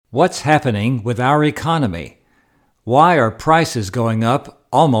What's happening with our economy? Why are prices going up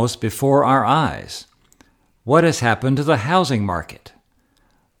almost before our eyes? What has happened to the housing market?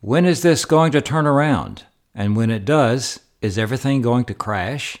 When is this going to turn around? And when it does, is everything going to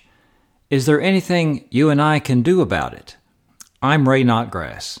crash? Is there anything you and I can do about it? I'm Ray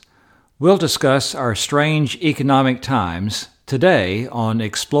Notgrass. We'll discuss our strange economic times today on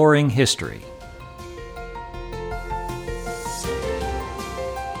Exploring History.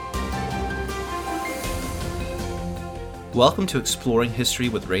 Welcome to Exploring History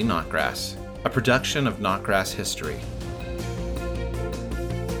with Ray Notgrass, a production of Notgrass History.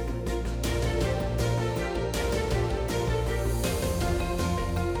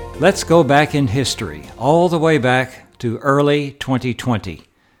 Let's go back in history, all the way back to early 2020.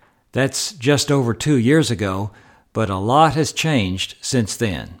 That's just over 2 years ago, but a lot has changed since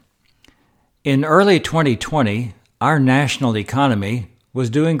then. In early 2020, our national economy was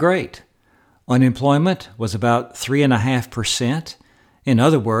doing great. Unemployment was about 3.5%. In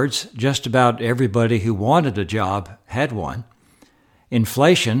other words, just about everybody who wanted a job had one.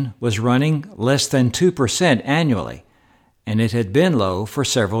 Inflation was running less than 2% annually, and it had been low for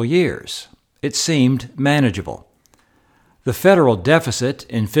several years. It seemed manageable. The federal deficit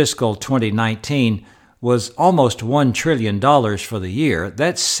in fiscal 2019 was almost $1 trillion for the year.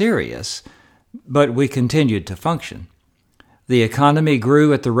 That's serious, but we continued to function. The economy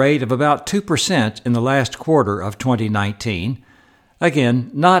grew at the rate of about 2% in the last quarter of 2019.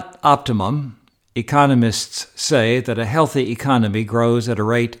 Again, not optimum. Economists say that a healthy economy grows at a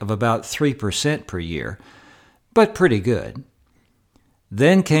rate of about 3% per year, but pretty good.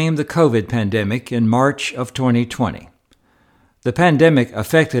 Then came the COVID pandemic in March of 2020. The pandemic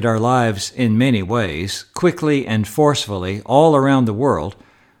affected our lives in many ways, quickly and forcefully all around the world,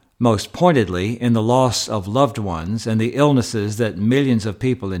 most pointedly in the loss of loved ones and the illnesses that millions of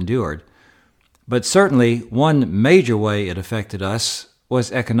people endured. But certainly one major way it affected us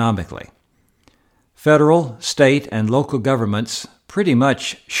was economically. Federal, state, and local governments pretty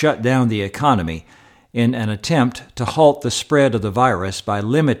much shut down the economy in an attempt to halt the spread of the virus by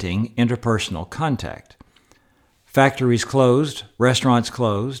limiting interpersonal contact. Factories closed, restaurants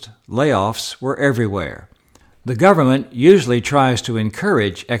closed, layoffs were everywhere. The government usually tries to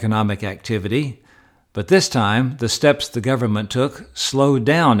encourage economic activity, but this time the steps the government took slowed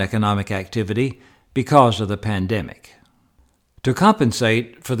down economic activity because of the pandemic. To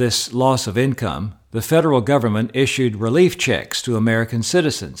compensate for this loss of income, the federal government issued relief checks to American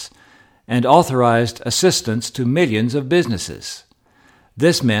citizens and authorized assistance to millions of businesses.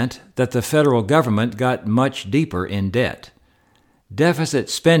 This meant that the federal government got much deeper in debt. Deficit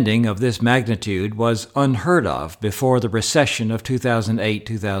spending of this magnitude was unheard of before the recession of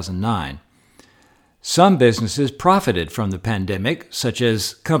 2008-2009. Some businesses profited from the pandemic, such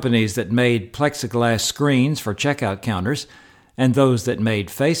as companies that made plexiglass screens for checkout counters and those that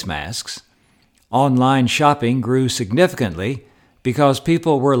made face masks. Online shopping grew significantly because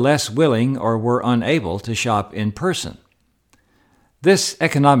people were less willing or were unable to shop in person. This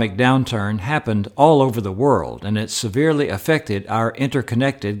economic downturn happened all over the world, and it severely affected our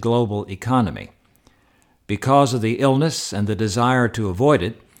interconnected global economy. Because of the illness and the desire to avoid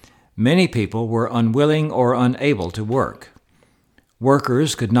it, many people were unwilling or unable to work.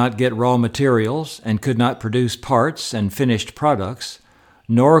 Workers could not get raw materials and could not produce parts and finished products,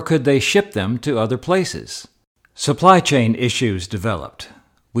 nor could they ship them to other places. Supply chain issues developed.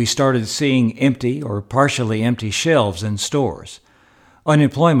 We started seeing empty or partially empty shelves in stores.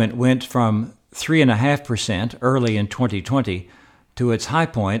 Unemployment went from 3.5% early in 2020 to its high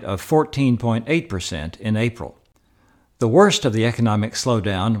point of 14.8% in April. The worst of the economic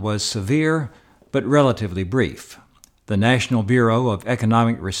slowdown was severe but relatively brief. The National Bureau of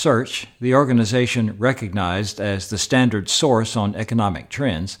Economic Research, the organization recognized as the standard source on economic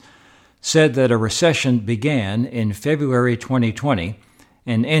trends, said that a recession began in February 2020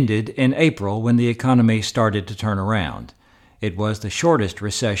 and ended in April when the economy started to turn around. It was the shortest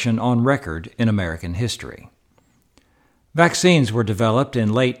recession on record in American history. Vaccines were developed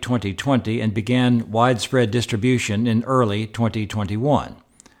in late 2020 and began widespread distribution in early 2021.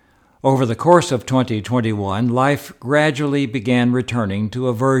 Over the course of 2021, life gradually began returning to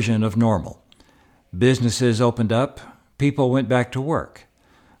a version of normal. Businesses opened up, people went back to work.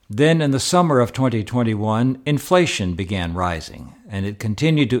 Then in the summer of 2021, inflation began rising, and it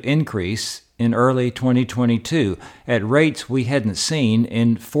continued to increase in early 2022 at rates we hadn't seen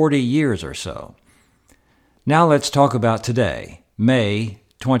in 40 years or so. Now let's talk about today, May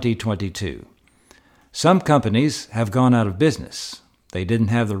 2022. Some companies have gone out of business. They didn't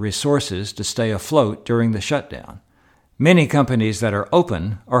have the resources to stay afloat during the shutdown. Many companies that are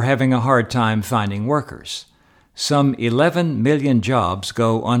open are having a hard time finding workers. Some 11 million jobs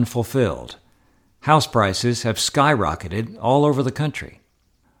go unfulfilled. House prices have skyrocketed all over the country.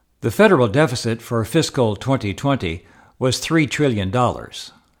 The federal deficit for fiscal 2020 was $3 trillion.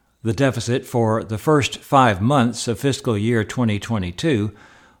 The deficit for the first 5 months of fiscal year 2022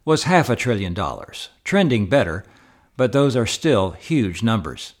 was $500 billion, trending better, but those are still huge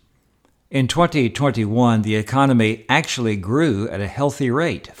numbers. In 2021, the economy actually grew at a healthy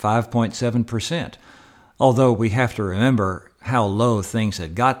rate, 5.7%, although we have to remember how low things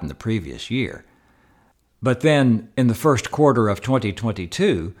had gotten the previous year. But then, in the first quarter of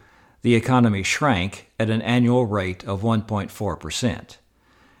 2022, the economy shrank at an annual rate of 1.4%.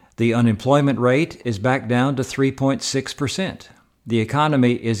 The unemployment rate is back down to 3.6%. The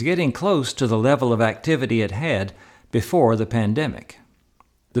economy is getting close to the level of activity it had before the pandemic.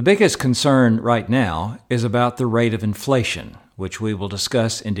 The biggest concern right now is about the rate of inflation, which we will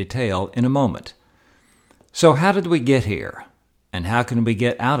discuss in detail in a moment. So how did we get here? And how can we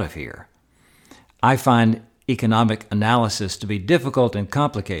get out of here? I find economic analysis to be difficult and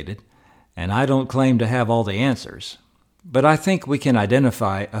complicated, and I don't claim to have all the answers, but I think we can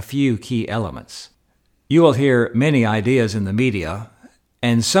identify a few key elements. You will hear many ideas in the media,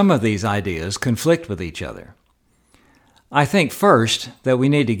 and some of these ideas conflict with each other. I think first that we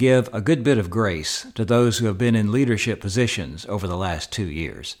need to give a good bit of grace to those who have been in leadership positions over the last 2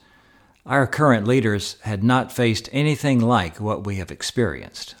 years. Our current leaders had not faced anything like what we have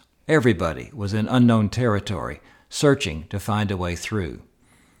experienced. Everybody was in unknown territory, searching to find a way through.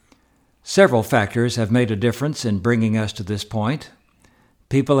 Several factors have made a difference in bringing us to this point.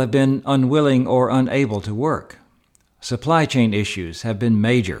 People have been unwilling or unable to work. Supply chain issues have been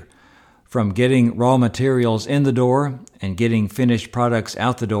major, from getting raw materials in the door and getting finished products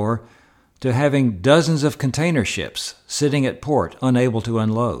out the door to having dozens of container ships sitting at port unable to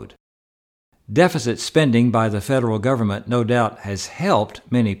unload. Deficit spending by the federal government no doubt has helped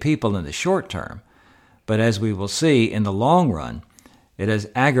many people in the short term, but as we will see in the long run, it has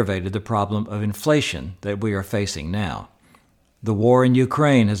aggravated the problem of inflation that we are facing now. The war in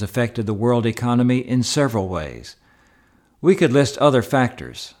Ukraine has affected the world economy in several ways. We could list other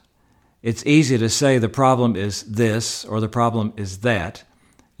factors. It's easy to say the problem is this or the problem is that,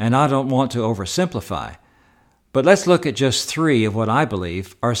 and I don't want to oversimplify, but let's look at just 3 of what I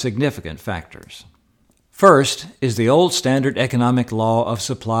believe are significant factors. First is the old standard economic law of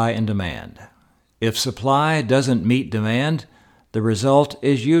supply and demand. If supply doesn't meet demand, the result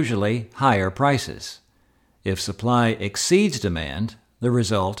is usually higher prices. If supply exceeds demand, the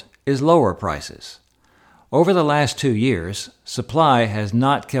result is lower prices. Over the last 2 years, supply has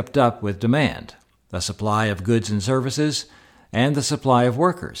not kept up with demand, the supply of goods and services, and the supply of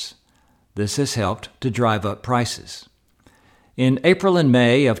workers. This has helped to drive up prices. In April and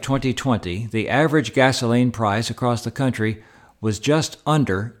May of 2020, the average gasoline price across the country was just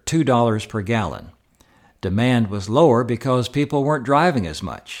under $2 per gallon. Demand was lower because people weren't driving as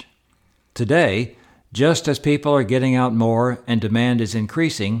much. Today, just as people are getting out more and demand is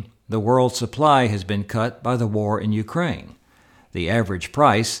increasing, the world supply has been cut by the war in Ukraine. The average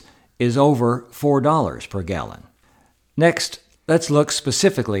price is over $4 per gallon. Next, let's look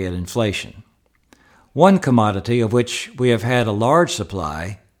specifically at inflation. One commodity of which we have had a large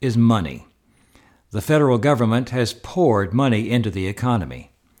supply is money. The federal government has poured money into the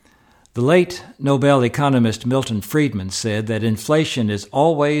economy. The late Nobel economist Milton Friedman said that inflation is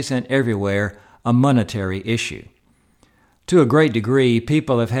always and everywhere a monetary issue. To a great degree,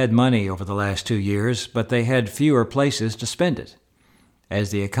 people have had money over the last 2 years, but they had fewer places to spend it.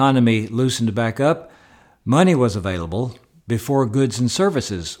 As the economy loosened back up, money was available before goods and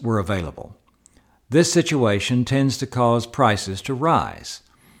services were available. This situation tends to cause prices to rise.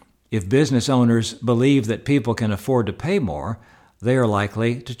 If business owners believe that people can afford to pay more, they are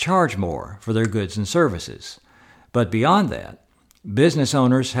likely to charge more for their goods and services. But beyond that, business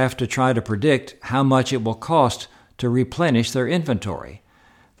owners have to try to predict how much it will cost to replenish their inventory.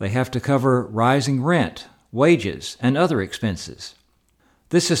 They have to cover rising rent, wages, and other expenses.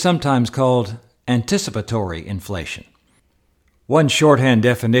 This is sometimes called anticipatory inflation. One shorthand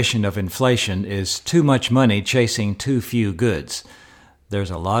definition of inflation is too much money chasing too few goods. There's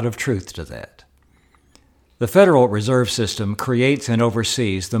a lot of truth to that. The Federal Reserve System creates and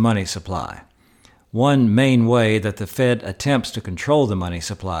oversees the money supply. One main way that the Fed attempts to control the money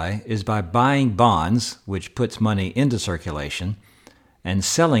supply is by buying bonds, which puts money into circulation, and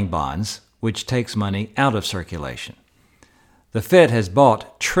selling bonds, which takes money out of circulation. The Fed has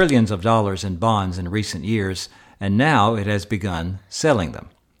bought trillions of dollars in bonds in recent years, and now it has begun selling them.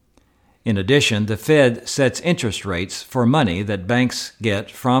 In addition, the Fed sets interest rates for money that banks get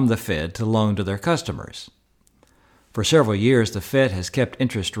from the Fed to loan to their customers. For several years, the Fed has kept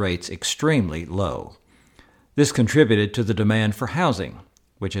interest rates extremely low. This contributed to the demand for housing,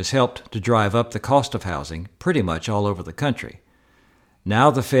 which has helped to drive up the cost of housing pretty much all over the country.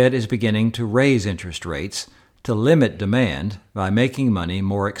 Now the Fed is beginning to raise interest rates to limit demand by making money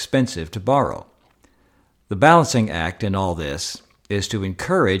more expensive to borrow. The balancing act in all this is to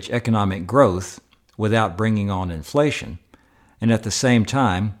encourage economic growth without bringing on inflation, and at the same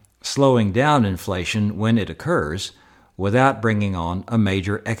time slowing down inflation when it occurs without bringing on a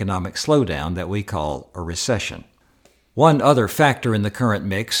major economic slowdown that we call a recession. One other factor in the current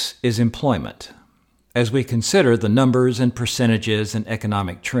mix is employment. As we consider the numbers and percentages and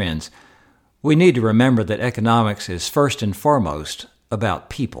economic trends, we need to remember that economics is first and foremost about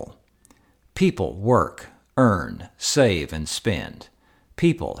people. People work, earn, save, and spend.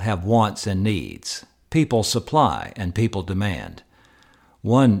 People have wants and needs. People supply and people demand.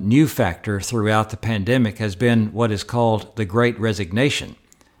 One new factor throughout the pandemic has been what is called the Great Resignation,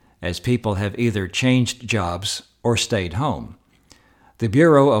 as people have either changed jobs or stayed home. The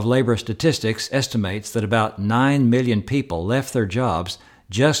Bureau of Labor Statistics estimates that about 9 million people left their jobs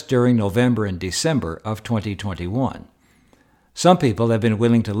just during November and December of 2021. Some people have been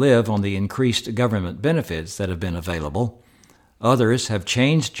willing to live on the increased government benefits that have been available. Others have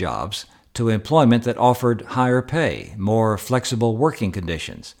changed jobs to employment that offered higher pay, more flexible working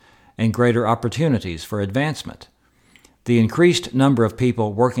conditions, and greater opportunities for advancement. The increased number of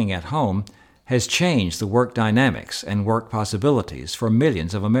people working at home has changed the work dynamics and work possibilities for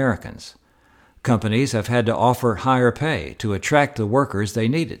millions of Americans. Companies have had to offer higher pay to attract the workers they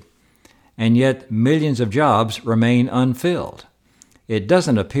needed, and yet millions of jobs remain unfilled. It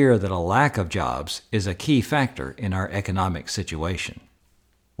doesn't appear that a lack of jobs is a key factor in our economic situation.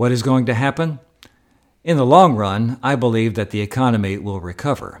 What is going to happen? In the long run, I believe that the economy will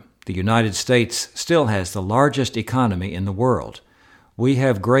recover. The United States still has the largest economy in the world. We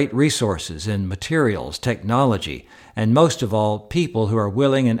have great resources in materials, technology, and most of all, people who are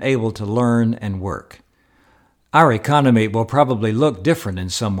willing and able to learn and work. Our economy will probably look different in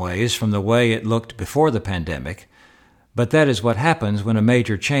some ways from the way it looked before the pandemic, but that is what happens when a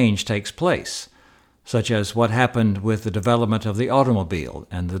major change takes place, such as what happened with the development of the automobile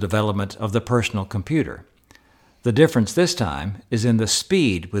and the development of the personal computer. The difference this time is in the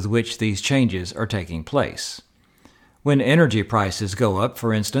speed with which these changes are taking place. When energy prices go up,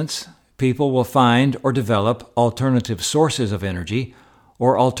 for instance, people will find or develop alternative sources of energy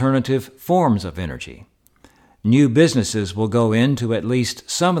or alternative forms of energy. New businesses will go into at least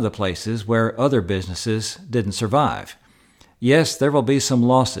some of the places where other businesses didn't survive. Yes, there will be some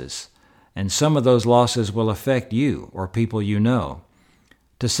losses, and some of those losses will affect you or people you know.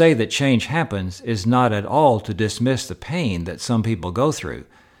 To say that change happens is not at all to dismiss the pain that some people go through,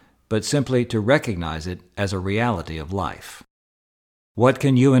 but simply to recognize it as a reality of life. What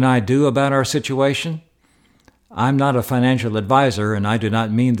can you and I do about our situation? I'm not a financial advisor, and I do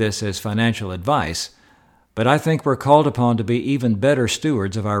not mean this as financial advice, but I think we're called upon to be even better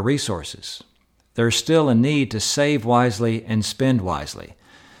stewards of our resources. There's still a need to save wisely and spend wisely.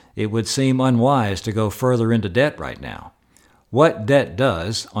 It would seem unwise to go further into debt right now. What debt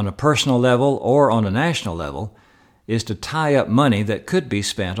does, on a personal level or on a national level, is to tie up money that could be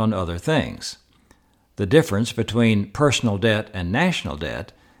spent on other things. The difference between personal debt and national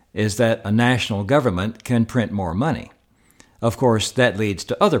debt is that a national government can print more money. Of course, that leads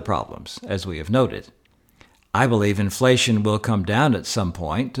to other problems, as we have noted. I believe inflation will come down at some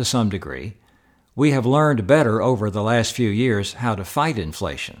point, to some degree. We have learned better over the last few years how to fight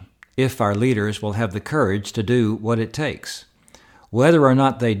inflation, if our leaders will have the courage to do what it takes. Whether or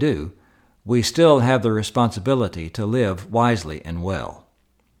not they do, we still have the responsibility to live wisely and well.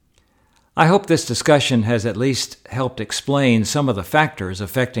 I hope this discussion has at least helped explain some of the factors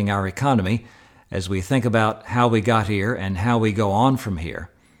affecting our economy as we think about how we got here and how we go on from here.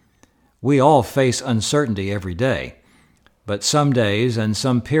 We all face uncertainty every day, but some days and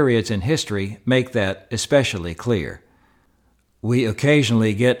some periods in history make that especially clear. We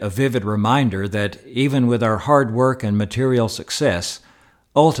occasionally get a vivid reminder that even with our hard work and material success,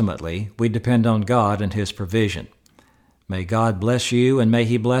 ultimately we depend on God and His provision. May God bless you, and may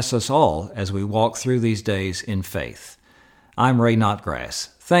He bless us all as we walk through these days in faith. I'm Ray Notgrass.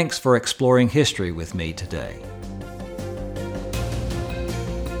 Thanks for exploring history with me today.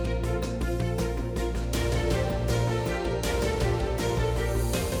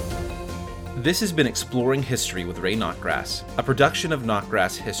 This has been Exploring History with Ray Notgrass, a production of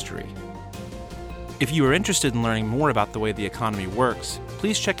Notgrass History. If you are interested in learning more about the way the economy works,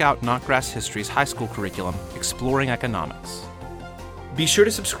 please check out Knockgrass History's high school curriculum, Exploring Economics. Be sure to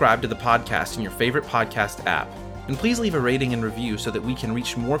subscribe to the podcast in your favorite podcast app, and please leave a rating and review so that we can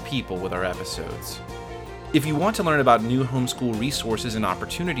reach more people with our episodes. If you want to learn about new homeschool resources and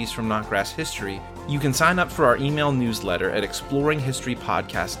opportunities from Knockgrass History, you can sign up for our email newsletter at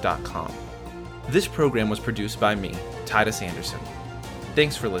exploringhistorypodcast.com. This program was produced by me, Titus Anderson.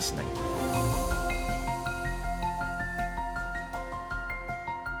 Thanks for listening.